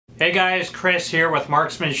Hey guys, Chris here with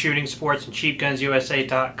Marksman Shooting Sports and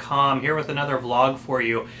CheapGunsUSA.com, here with another vlog for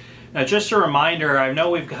you. Now, just a reminder, I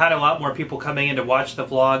know we've had a lot more people coming in to watch the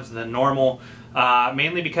vlogs than normal,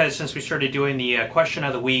 mainly because since we started doing the question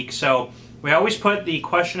of the week. So we always put the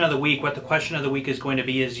question of the week, what the question of the week is going to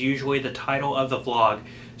be is usually the title of the vlog.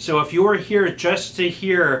 So if you are here just to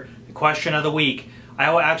hear the question of the week, I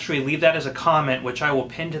will actually leave that as a comment, which I will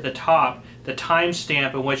pin to the top, the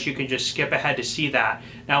timestamp in which you can just skip ahead to see that.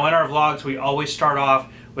 Now in our vlogs, we always start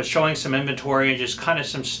off with showing some inventory and just kind of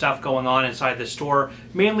some stuff going on inside the store,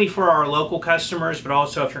 mainly for our local customers, but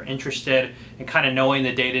also if you're interested in kind of knowing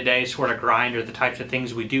the day-to-day sort of grind or the types of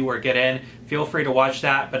things we do or get in, feel free to watch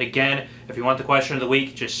that. But again, if you want the question of the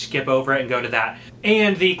week, just skip over it and go to that.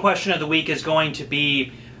 And the question of the week is going to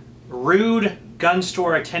be rude gun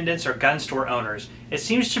store attendants or gun store owners. It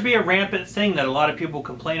seems to be a rampant thing that a lot of people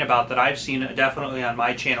complain about, that I've seen definitely on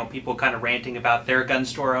my channel, people kind of ranting about their gun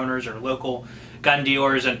store owners or local gun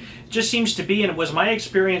dealers, and it just seems to be, and it was my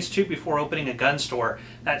experience too before opening a gun store,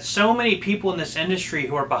 that so many people in this industry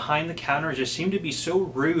who are behind the counter just seem to be so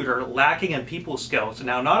rude or lacking in people skills.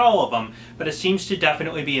 Now, not all of them, but it seems to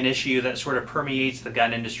definitely be an issue that sort of permeates the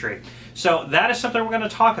gun industry. So that is something we're going to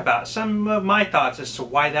talk about, some of my thoughts as to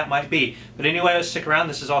why that might be. But anyway, let's stick around,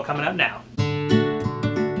 this is all coming up now.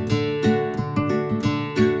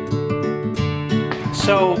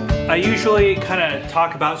 So I usually kind of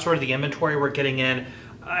talk about sort of the inventory we're getting in.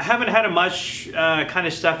 I haven't had much kind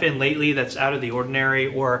of stuff in lately that's out of the ordinary,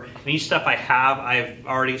 or any stuff I have, I've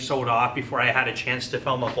already sold off before I had a chance to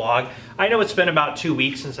film a vlog. I know it's been about 2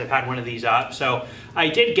 weeks since I've had one of these up, so I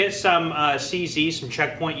did get some CZ, some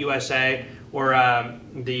Checkpoint USA, or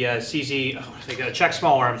the CZ, Czech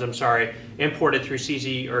Small Arms, I'm sorry, imported through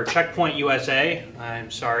CZ, or Checkpoint USA,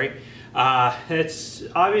 I'm sorry. It's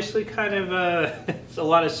obviously kind of, it's a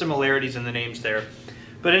lot of similarities in the names there.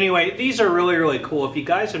 But anyway, these are really, really cool. If you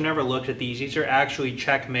guys have never looked at these are actually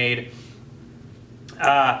Czech made.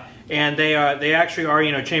 And they actually are,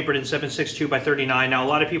 you know, chambered in 7.62 by 39. Now, a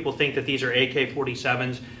lot of people think that these are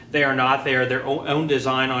AK-47s. They are not. They are their own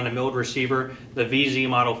design on a milled receiver, the VZ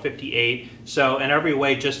Model 58. So in every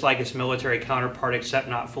way, just like its military counterpart, except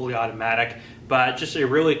not fully automatic. But just a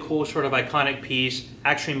really cool sort of iconic piece,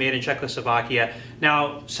 actually made in Czechoslovakia.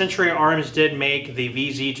 Now, Century Arms did make the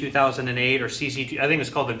VZ 2008, or CZ, I think it's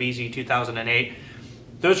called the VZ 2008.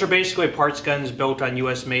 Those are basically parts guns built on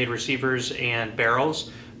US-made receivers and barrels,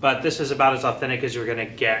 but this is about as authentic as you're gonna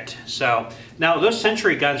get. So, now those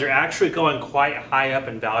Century guns are actually going quite high up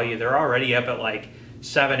in value. They're already up at like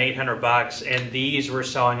 $700-800, and these were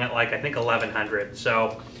selling at like, I think, $1,100.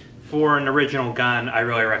 So, for an original gun, I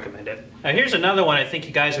really recommend it. Now here's another one I think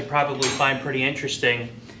you guys would probably find pretty interesting.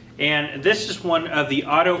 And this is one of the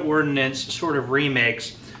Auto Ordnance sort of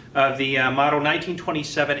remakes of the model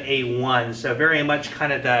 1927A1. So very much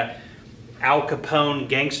kind of the Al Capone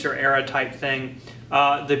gangster era type thing.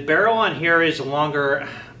 The barrel on here is longer.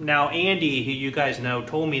 Now Andy, who you guys know,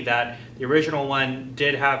 told me that the original one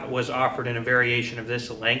was offered in a variation of this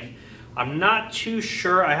length. I'm not too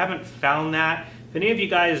sure, I haven't found that. If any of you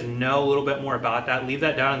guys know a little bit more about that, leave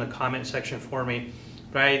that down in the comment section for me.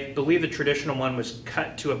 But I believe the traditional one was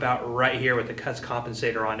cut to about right here with the cuts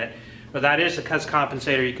compensator on it. But that is the cuts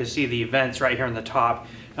compensator. You can see the vents right here on the top.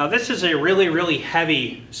 Now this is a really, really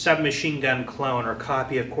heavy submachine gun clone, or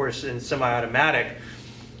copy, of course, in semi-automatic.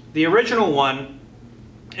 The original one,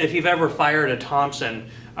 if you've ever fired a Thompson,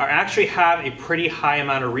 actually have a pretty high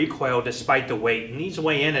amount of recoil despite the weight. And these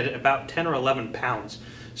weigh in at about 10 or 11 pounds.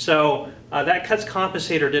 So that cuts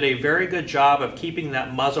compensator did a very good job of keeping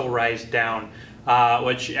that muzzle rise down,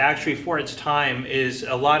 which actually for its time is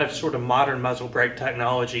a lot of sort of modern muzzle brake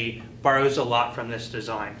technology, borrows a lot from this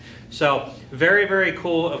design. So very, very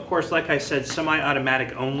cool. Of course, like I said,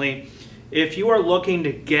 semi-automatic only. If you are looking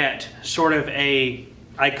to get sort of a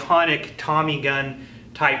iconic Tommy gun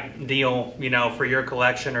type deal, you know, for your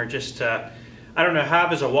collection, or just I don't know,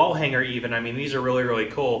 have as a wall hanger even, I mean, these are really, really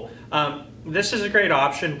cool. This is a great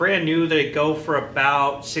option. Brand new, they go for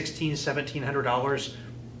about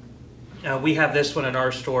 $1,600–1,700. We have this one in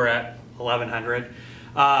our store at $1,100,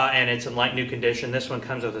 and it's in like new condition. This one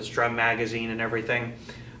comes with its drum magazine and everything.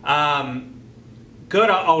 Good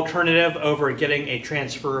alternative over getting a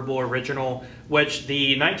transferable original, which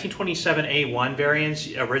the 1927A1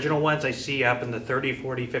 variants, original ones, I see up in the $30,000,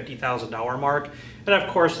 $40,000, $50,000 mark. And of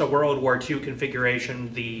course the World War II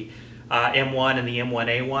configuration, the M1 and the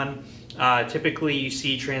M1A1. Typically you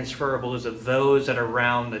see transferables of those at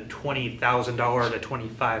around the $20,000 to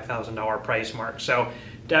 $25,000 price mark. So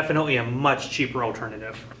definitely a much cheaper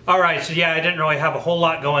alternative. All right, so yeah, I didn't really have a whole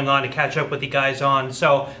lot going on to catch up with you guys on.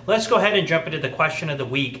 So let's go ahead and jump into the question of the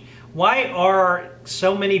week. Why are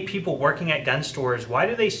so many people working at gun stores, why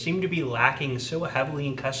do they seem to be lacking so heavily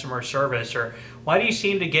in customer service? Or why do you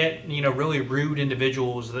seem to get, really rude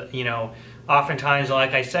individuals that, oftentimes,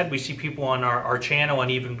 like I said, we see people on our channel and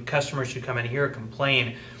even customers who come in here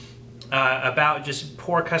complain about just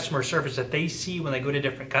poor customer service that they see when they go to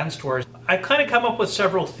different gun stores. I've kind of come up with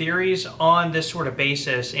several theories on this sort of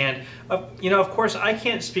basis, and of course I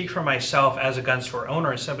can't speak for myself as a gun store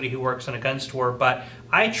owner, as somebody who works in a gun store, but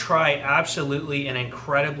I try absolutely and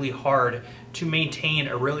incredibly hard to maintain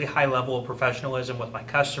a really high level of professionalism with my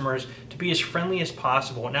customers, to be as friendly as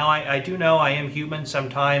possible. Now I do know I am human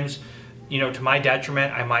sometimes, to my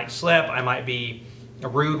detriment. I might slip, I might be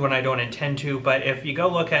rude when I don't intend to, but if you go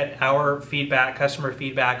look at our feedback, customer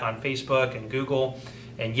feedback on Facebook and Google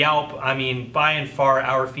and Yelp, I mean, by and far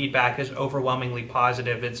our feedback is overwhelmingly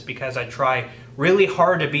positive. It's because I try really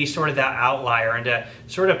hard to be sort of that outlier and to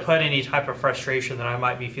sort of put any type of frustration that I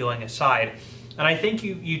might be feeling aside. And I think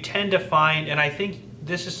you tend to find, and I think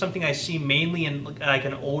this is something I see mainly in like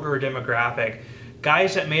an older demographic,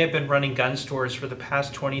 guys that may have been running gun stores for the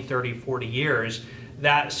past 20, 30, 40 years,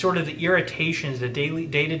 that sort of the irritations, the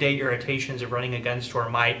day-to-day irritations of running a gun store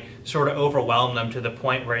might sort of overwhelm them to the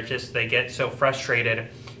point where they get so frustrated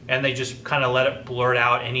and they just kind of let it blurt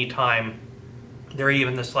out anytime they're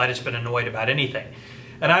even the slightest bit annoyed about anything.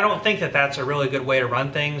 And I don't think that that's a really good way to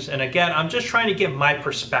run things. And again, I'm just trying to give my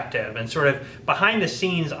perspective, and sort of behind the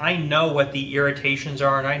scenes, I know what the irritations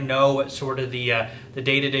are, and I know what sort of the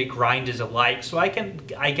day-to-day grind is like. So I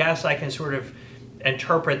guess I can sort of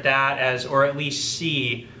interpret that as, or at least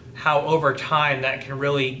see how over time that can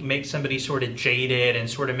really make somebody sort of jaded and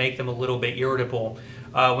sort of make them a little bit irritable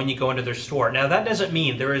when you go into their store. Now that doesn't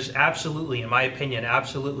mean there is absolutely, in my opinion,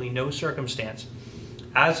 absolutely no circumstance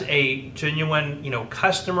as a genuine,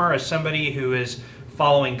 customer, as somebody who is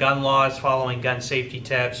following gun laws, following gun safety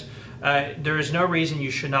tips, there is no reason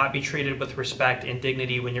you should not be treated with respect and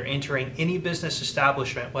dignity when you're entering any business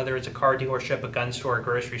establishment, whether it's a car dealership, a gun store, a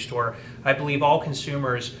grocery store. I believe all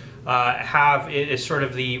consumers it is sort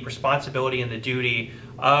of the responsibility and the duty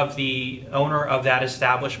of the owner of that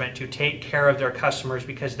establishment to take care of their customers,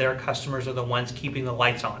 because their customers are the ones keeping the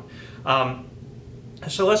lights on.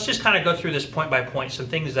 So let's just kind of go through this point by point, some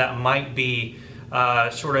things that might be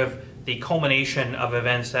sort of the culmination of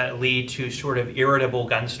events that lead to sort of irritable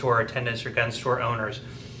gun store attendants or gun store owners.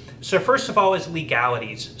 So first of all is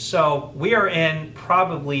legalities. So we are in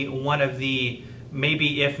probably one of the,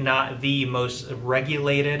 maybe if not the most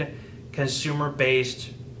regulated consumer-based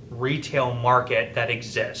retail market that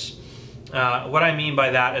exists. What I mean by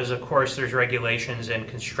that is, of course, there's regulations in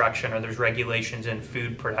construction, or there's regulations in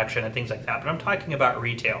food production and things like that, but I'm talking about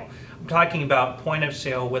retail. I'm talking about point of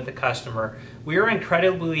sale with the customer. We are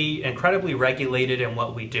incredibly regulated in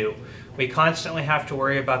what we do. We constantly have to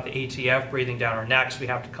worry about the ATF breathing down our necks. We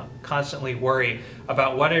have to constantly worry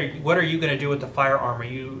about what are you going to do with the firearm? Are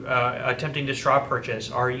you attempting to straw purchase?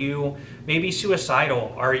 Are you maybe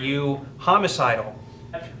suicidal? Are you homicidal?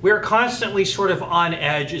 We're constantly sort of on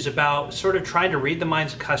edge, is about sort of trying to read the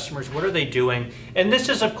minds of customers. What are they doing? And this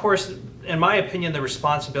is, of course, in my opinion, the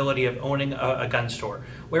responsibility of owning a gun store.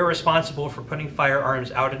 We're responsible for putting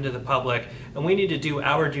firearms out into the public, and we need to do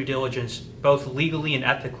our due diligence, both legally and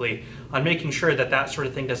ethically, on making sure that that sort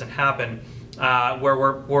of thing doesn't happen, where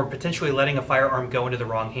we're potentially letting a firearm go into the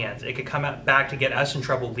wrong hands. It could come back to get us in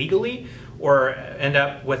trouble legally, or end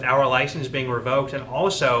up with our license being revoked, and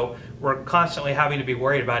also we're constantly having to be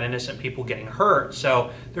worried about innocent people getting hurt. So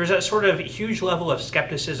there's that sort of huge level of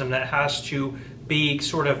skepticism that has to be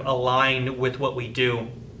sort of aligned with what we do.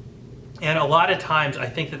 And a lot of times I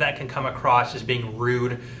think that that can come across as being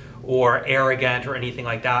rude or arrogant or anything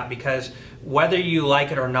like that, because whether you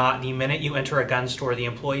like it or not, the minute you enter a gun store, the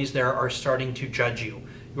employees there are starting to judge you.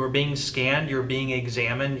 You're being scanned, you're being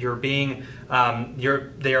examined, you're being,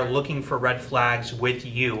 they are looking for red flags with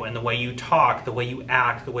you and the way you talk, the way you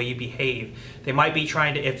act, the way you behave. They might be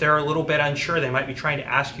trying to, if they're a little bit unsure, they might be trying to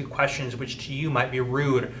ask you questions which to you might be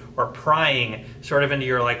rude or prying sort of into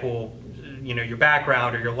your, like, well, your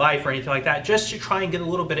background or your life or anything like that, just to try and get a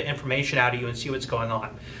little bit of information out of you and see what's going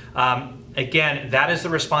on. Again, that is the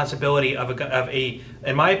responsibility of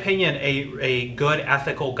in my opinion, a good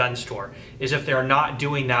ethical gun store. Is if they're not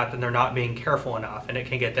doing that, then they're not being careful enough, and it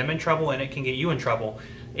can get them in trouble, and it can get you in trouble,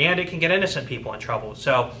 and it can get innocent people in trouble.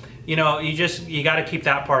 So, you got to keep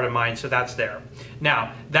that part in mind. So that's there.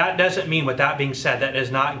 Now, that doesn't mean, with that being said, that does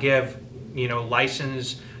not give,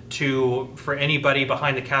 license for anybody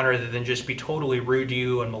behind the counter other than just be totally rude to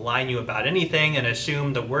you and malign you about anything and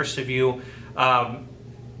assume the worst of you,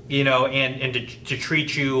 you know, and to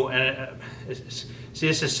treat you, and see,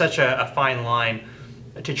 this is such a fine line,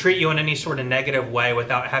 to treat you in any sort of negative way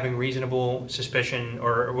without having reasonable suspicion,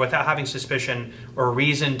 or without having suspicion or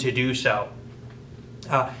reason to do so.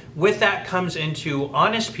 With that comes into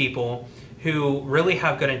honest people who really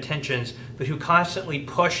have good intentions, but who constantly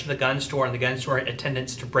push the gun store and the gun store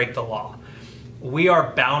attendants to break the law. We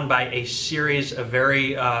are bound by a series of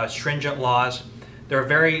very stringent laws. There are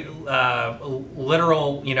very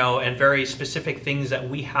literal, you know, and very specific things that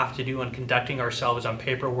we have to do in conducting ourselves on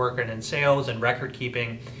paperwork and in sales and record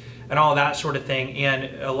keeping and all that sort of thing.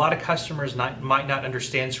 And a lot of customers might not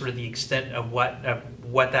understand sort of the extent of what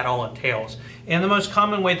that all entails. And the most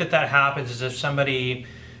common way that happens is if somebody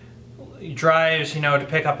drives, you know, to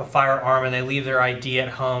pick up a firearm and they leave their ID at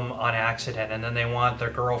home on accident, and then they want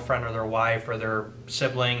their girlfriend or their wife or their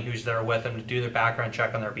sibling who's there with them to do their background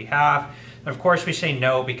check on their behalf. And of course we say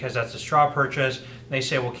no, because that's a straw purchase. And they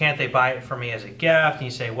say, well, can't they buy it for me as a gift? And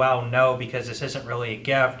you say, well, no, because this isn't really a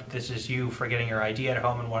gift. This is you forgetting your ID at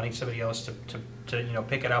home and wanting somebody else to you know,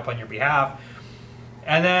 pick it up on your behalf.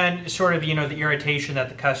 And then sort of, you know, the irritation that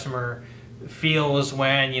the customer feels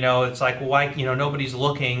when, you know, it's like, why, you know, nobody's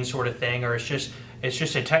looking sort of thing, or it's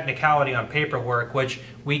just a technicality on paperwork, which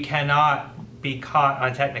we cannot be caught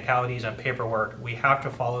on technicalities on paperwork. We have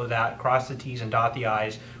to follow that, cross the T's and dot the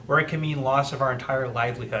I's, or it can mean loss of our entire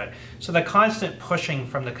livelihood. So the constant pushing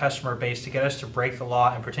from the customer base to get us to break the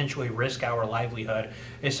law and potentially risk our livelihood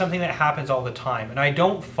is something that happens all the time. And I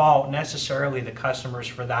don't fault necessarily the customers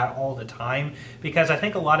for that all the time, because I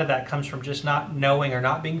think a lot of that comes from just not knowing or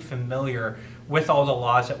not being familiar with all the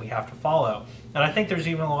laws that we have to follow. And I think there's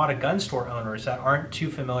even a lot of gun store owners that aren't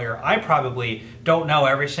too familiar. I probably don't know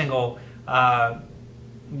every single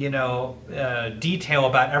detail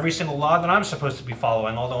about every single law that I'm supposed to be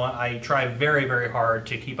following, although I try very, very hard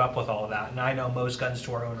to keep up with all of that, and I know most gun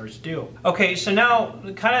store owners do. Okay, so now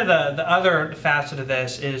kind of the other facet of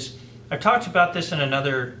this is, I've talked about this in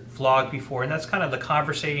another vlog before, and that's kind of the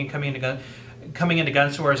conversation coming into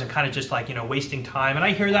gun stores and kind of just like, you know, wasting time. And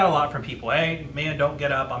I hear that a lot from people. Hey, man, don't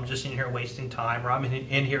get up. I'm just in here wasting time, or I'm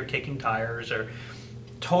in here kicking tires, or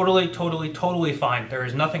totally fine. There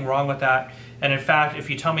is nothing wrong with that. And in fact, if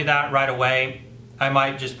you tell me that right away, I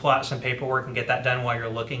might just pull out some paperwork and get that done while you're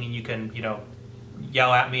looking, and you can, you know,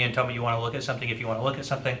 yell at me and tell me you want to look at something if you want to look at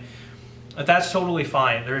something. But that's totally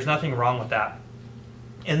fine. There's nothing wrong with that.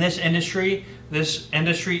 In this industry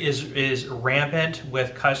is rampant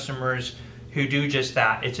with customers who do just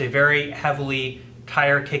that. It's a very heavily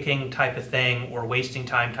tire kicking type of thing, or wasting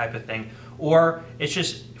time type of thing. Or it's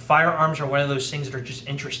just, firearms are one of those things that are just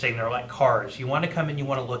interesting. They're like cars. You want to come in, you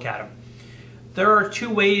want to look at them. There are two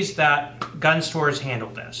ways that gun stores handle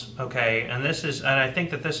this, okay? And I think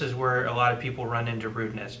that this is where a lot of people run into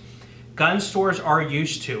rudeness. Gun stores are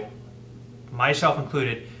used to, myself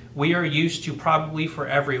included, we are used to, probably for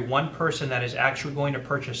every one person that is actually going to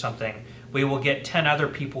purchase something, we will get 10 other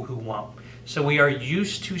people who won't. So we are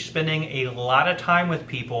used to spending a lot of time with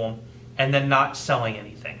people and then not selling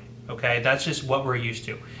anything, okay? That's just what we're used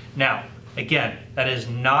to. Now, again, that is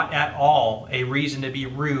not at all a reason to be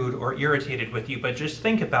rude or irritated with you, but just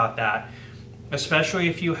think about that, especially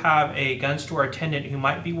if you have a gun store attendant who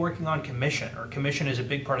might be working on commission, or commission is a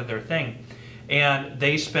big part of their thing, and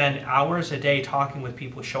they spend hours a day talking with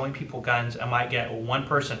people, showing people guns, and might get one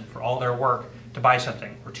person for all their work to buy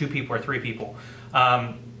something, or 2 people or 3 people.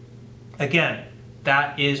 Again,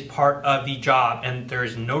 that is part of the job, and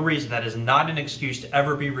there's no reason, that is not an excuse to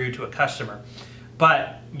ever be rude to a customer.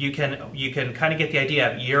 But you can kind of get the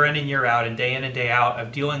idea of year in and year out and day in and day out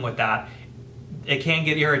of dealing with that. It can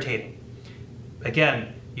get irritating.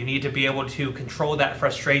 Again, you need to be able to control that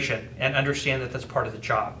frustration and understand that that's part of the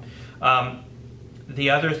job.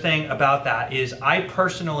 The other thing about that is, I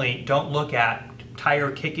personally don't look at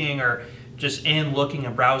tire kicking or just in looking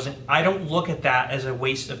and browsing. I don't look at that as a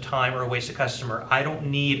waste of time or a waste of customer. I don't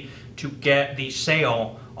need to get the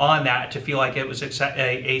sale on that to feel like it was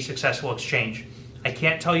a successful exchange. I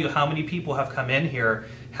can't tell you how many people have come in here,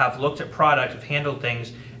 have looked at product, have handled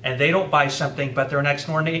things, and they don't buy something, but their next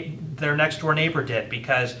door neighbor did,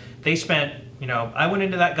 because they spent, you know, I went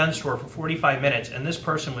into that gun store for 45 minutes, and this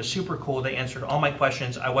person was super cool. They answered all my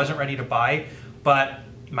questions. I wasn't ready to buy, but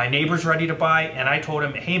my neighbor's ready to buy, and I told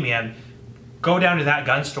him, hey man, go down to that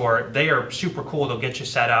gun store. They are super cool. They'll get you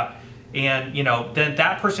set up. And, you know, then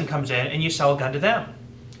that person comes in and you sell a gun to them.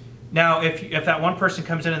 Now, if that one person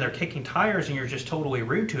comes in and they're kicking tires and you're just totally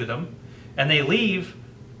rude to them and they leave,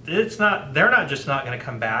 they're not just not going to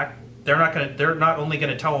come back. they're not only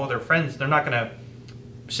going to tell all their friends, they're not going to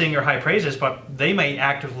sing your high praises, but they may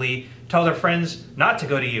actively tell their friends not to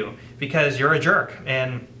go to you because you're a jerk.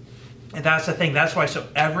 And that's the thing. That's why, so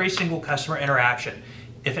every single customer interaction,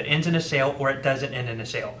 if it ends in a sale or it doesn't end in a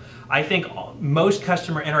sale, I think most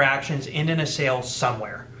customer interactions end in a sale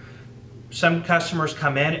somewhere. Some customers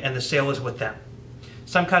come in and the sale is with them.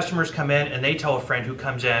 Some customers come in and they tell a friend who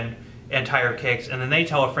comes in and tire kicks, and then they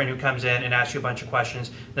tell a friend who comes in and asks you a bunch of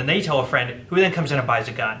questions, then they tell a friend who then comes in and buys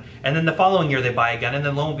a gun, and then the following year they buy a gun, and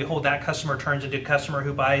then lo and behold, that customer turns into a customer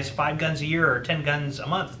who buys 5 guns a year or 10 guns a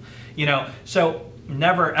month. You know, so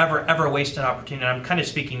never ever ever waste an opportunity. And I'm kind of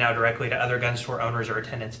speaking now directly to other gun store owners or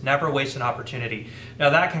attendants. Never waste an opportunity. Now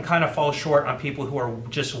that can kind of fall short on people who are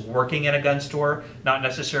just working in a gun store, not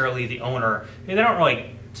necessarily the owner. They don't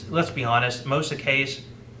really, let's be honest, most of the case,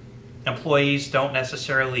 employees don't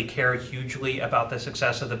necessarily care hugely about the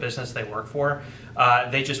success of the business they work for.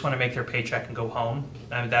 They just want to make their paycheck and go home.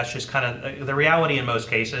 I mean, that's just kind of the reality in most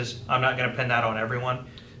cases. I'm not going to pin that on everyone.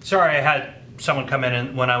 Sorry, I had someone come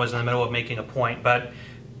in when I was in the middle of making a point, but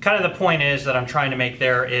kind of the point is that I'm trying to make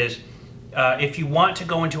there is if you want to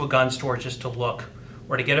go into a gun store just to look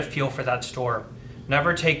or to get a feel for that store,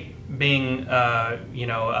 never take being,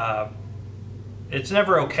 it's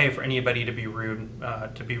never okay for anybody to be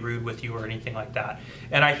rude with you or anything like that.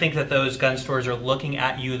 And I think that those gun stores are looking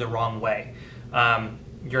at you the wrong way.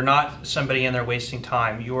 You're not somebody in there wasting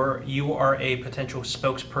time. You are a potential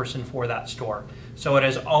spokesperson for that store. So it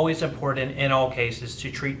is always important in all cases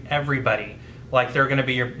to treat everybody like they're going to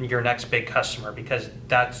be your next big customer, because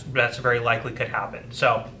that's very likely could happen.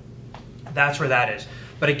 So that's where that is.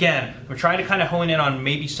 But again, I'm trying to kind of hone in on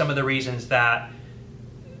maybe some of the reasons that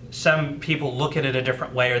some people look at it a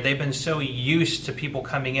different way, or they've been so used to people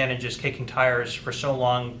coming in and just kicking tires for so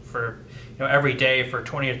long, for every day for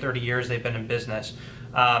 20 or 30 years they've been in business,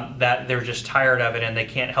 that they're just tired of it and they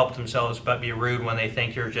can't help themselves but be rude when they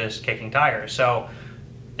think you're just kicking tires. So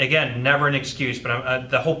again, never an excuse, but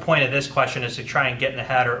the whole point of this question is to try and get in the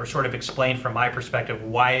head or sort of explain from my perspective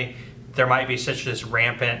why there might be such this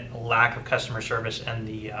rampant lack of customer service in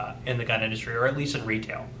the gun industry, or at least in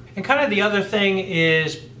retail. And kind of the other thing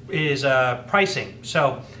is pricing.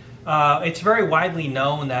 So it's very widely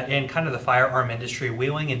known that in kind of the firearm industry,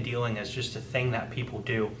 wheeling and dealing is just a thing that people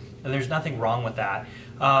do, and there's nothing wrong with that.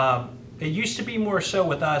 It used to be more so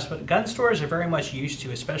with us, but gun stores are very much used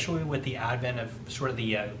to, especially with the advent of sort of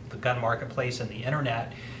the gun marketplace and the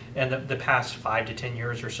internet in the past 5 to 10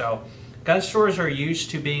 years or so. Gun stores are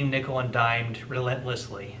used to being nickel and dimed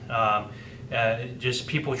relentlessly. Just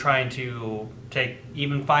people trying to take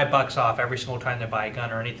even $5 off every single time they buy a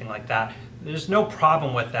gun or anything like that. There's no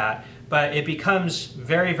problem with that, but it becomes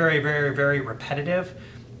very, very, very, very repetitive.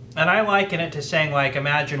 And I liken it to saying, like,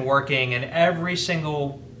 imagine working and every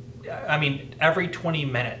 20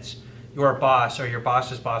 minutes, your boss or your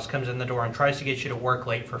boss's boss comes in the door and tries to get you to work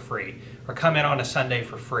late for free, or come in on a Sunday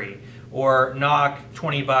for free, or knock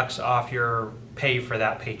 $20 off your pay for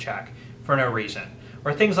that paycheck for no reason,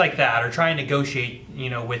 or things like that, or try and negotiate,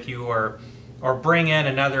 with you, or bring in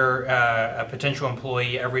another a potential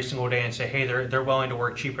employee every single day and say, hey, they're willing to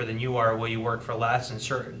work cheaper than you are, will you work for less, and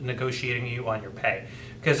start negotiating you on your pay.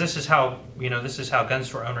 Because this is how gun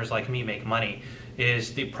store owners like me make money,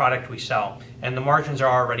 is the product we sell, and the margins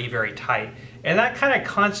are already very tight. And that kind of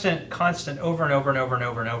constant over and over and over and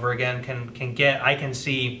over and over again can get, I can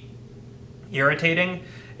see, irritating,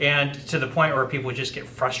 and to the point where people just get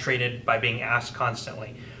frustrated by being asked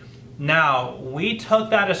constantly. Now, we took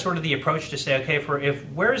that as sort of the approach to say, okay,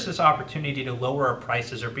 where is this opportunity to lower our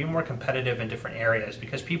prices or be more competitive in different areas?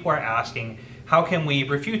 Because people are asking, how can we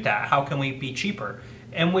refute that? How can we be cheaper?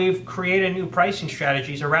 And we've created new pricing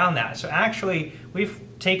strategies around that. So actually, we've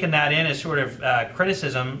taken that in as sort of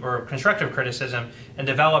criticism or constructive criticism and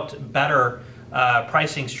developed better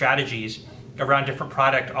pricing strategies around different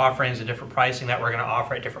product offerings and different pricing that we're going to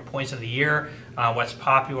offer at different points of the year, what's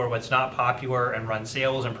popular, what's not popular, and run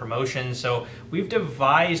sales and promotions. So we've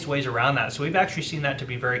devised ways around that. So we've actually seen that to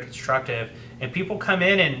be very constructive. And people come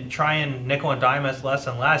in and try and nickel and dime us less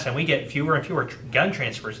and less, and we get fewer and fewer gun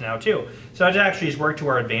transfers now too. So that actually has worked to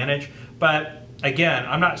our advantage. But again,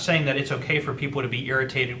 I'm not saying that it's okay for people to be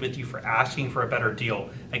irritated with you for asking for a better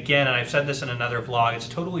deal. Again, and I've said this in another vlog, it's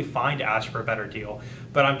totally fine to ask for a better deal.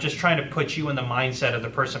 But I'm just trying to put you in the mindset of the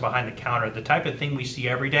person behind the counter, the type of thing we see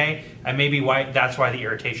every day, and maybe that's why the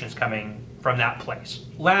irritation is coming from that place.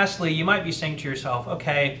 Lastly, you might be saying to yourself,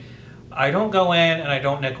 okay, I don't go in and I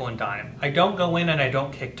don't nickel and dime. I don't go in and I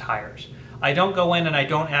don't kick tires. I don't go in and I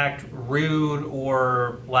don't act rude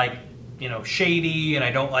or like, shady, and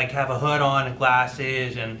I don't like have a hood on and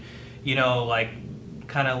glasses and, like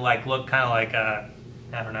kind of like look kind of like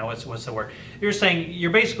I don't know what's the word.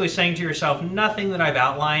 You're basically saying to yourself, nothing that I've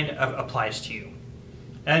outlined applies to you.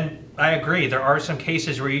 And I agree. There are some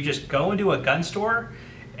cases where you just go into a gun store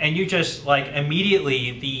and you just like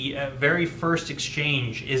immediately the very first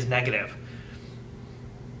exchange is negative.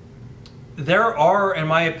 There are, in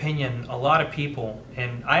my opinion, a lot of people,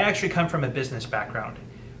 and I actually come from a business background.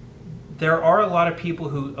 There are a lot of people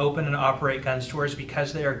who open and operate gun stores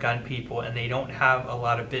because they are gun people and they don't have a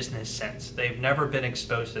lot of business sense. They've never been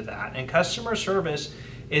exposed to that. And customer service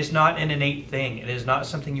is not an innate thing. It is not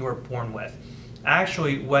something you are born with.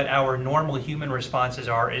 Actually, what our normal human responses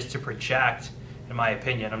are is to project, in my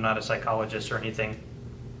opinion. I'm not a psychologist or anything,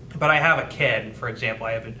 but I have a kid, for example.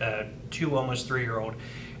 I have a 2, almost 3-year-old.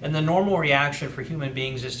 And the normal reaction for human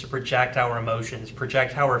beings is to project our emotions,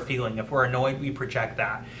 project how we're feeling. If we're annoyed, we project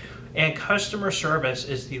that. And customer service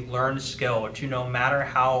is the learned skill to, no matter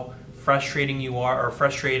how frustrating you are or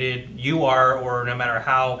frustrated you are, or no matter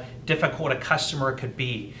how difficult a customer could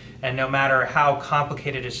be, and no matter how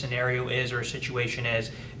complicated a scenario is or a situation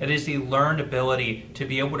is, it is the learned ability to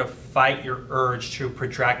be able to fight your urge to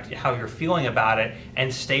project how you're feeling about it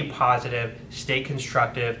and stay positive, stay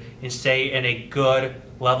constructive, and stay in a good,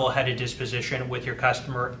 level-headed disposition with your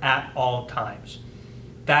customer at all times.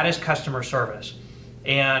 That is customer service.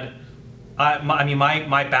 And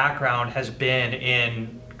my background has been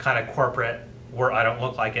in kind of corporate, where I don't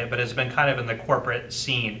look like it, but it's been kind of in the corporate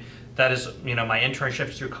scene. That is, my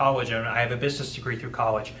internships through college, and I have a business degree through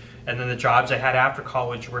college. And then the jobs I had after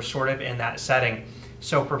college were sort of in that setting.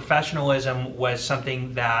 So professionalism was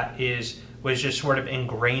something that was just sort of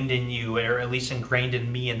ingrained in you, or at least ingrained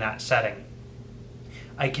in me in that setting.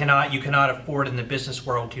 You cannot afford in the business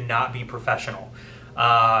world to not be professional.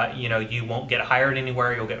 You won't get hired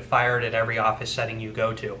anywhere. You'll get fired at every office setting you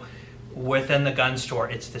go to. Within the gun store,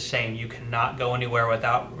 it's the same. You cannot go anywhere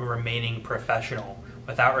without remaining professional,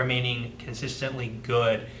 without remaining consistently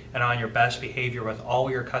good and on your best behavior with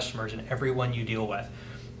all your customers and everyone you deal with.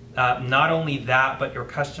 Not only that, but your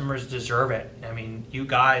customers deserve it. I mean, you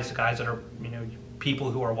guys, the guys that are,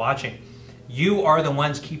 people who are watching, you are the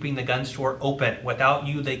ones keeping the gun store open. Without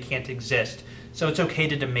you, they can't exist. So it's okay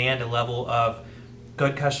to demand a level of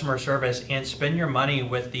good customer service and spend your money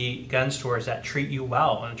with the gun stores that treat you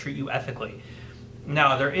well and treat you ethically.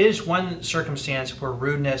 Now, there is one circumstance where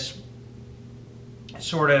rudeness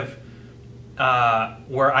sort of,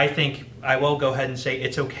 where I think I will go ahead and say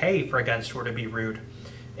it's okay for a gun store to be rude.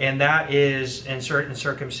 And that is in certain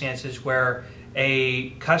circumstances where a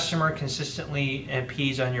customer consistently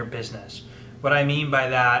impedes on your business. What I mean by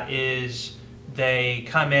that is they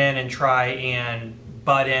come in and try and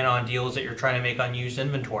butt in on deals that you're trying to make on used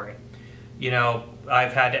inventory.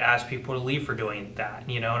 I've had to ask people to leave for doing that,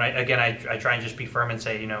 and I try and just be firm and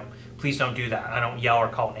say, please don't do that. I don't yell or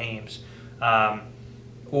call names.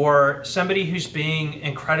 Or somebody who's being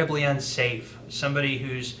incredibly unsafe, somebody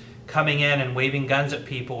who's coming in and waving guns at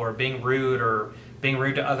people, or being rude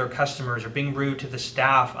to other customers, or being rude to the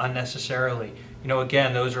staff unnecessarily.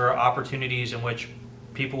 Again, those are opportunities in which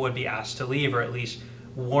people would be asked to leave, or at least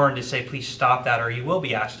warned to say, please stop that, or you will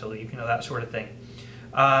be asked to leave, that sort of thing.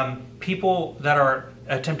 People that are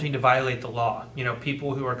attempting to violate the law,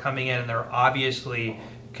 people who are coming in and they're obviously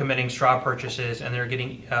committing straw purchases, and they're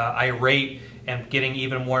getting irate and getting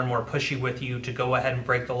even more and more pushy with you to go ahead and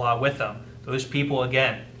break the law with them. Those people,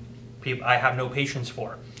 again, I have no patience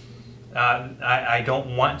for. I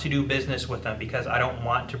don't want to do business with them because I don't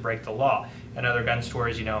want to break the law. And other gun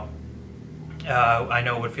stores, I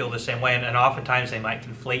know would feel the same way, and oftentimes they might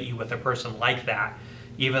conflate you with a person like that,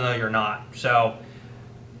 even though you're not. So,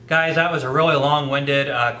 guys, that was a really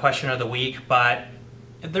long-winded question of the week, but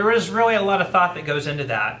there is really a lot of thought that goes into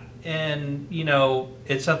that. And,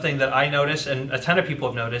 it's something that I notice, and a ton of people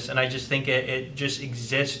have noticed, and I just think it just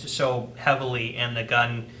exists so heavily in the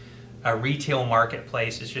gun retail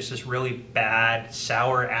marketplace. It's just this really bad,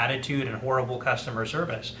 sour attitude and horrible customer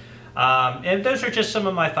service. And those are just some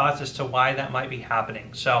of my thoughts as to why that might be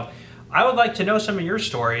happening. So I would like to know some of your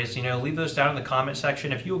stories. Leave those down in the comment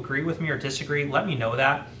section. If you agree with me or disagree, let me know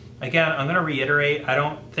that. Again, I'm going to reiterate, I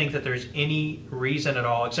don't think that there's any reason at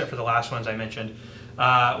all, except for the last ones I mentioned,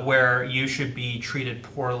 where you should be treated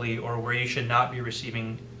poorly, or where you should not be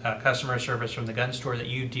receiving customer service from the gun store that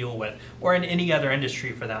you deal with, or in any other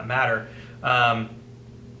industry for that matter.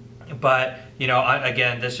 But,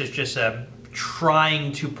 again, this is just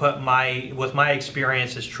trying to put with my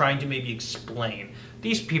experiences, trying to maybe explain.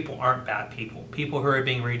 These people aren't bad people. People who are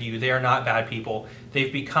being rude to you, they are not bad people.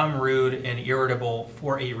 They've become rude and irritable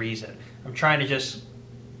for a reason. I'm trying to just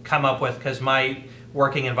come up with, because my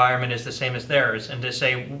working environment is the same as theirs, and to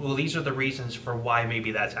say, well, these are the reasons for why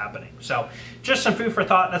maybe that's happening. So just some food for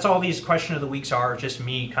thought. That's all these question of the weeks are, just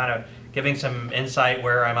me kind of giving some insight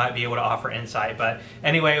where I might be able to offer insight. But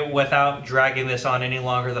anyway, without dragging this on any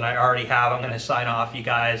longer than I already have, I'm going to sign off, you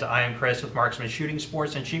guys. I am Chris with Marksman Shooting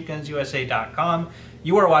Sports and CheapGunsUSA.com.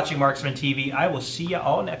 You are watching Marksman TV. I will see you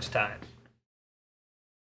all next time.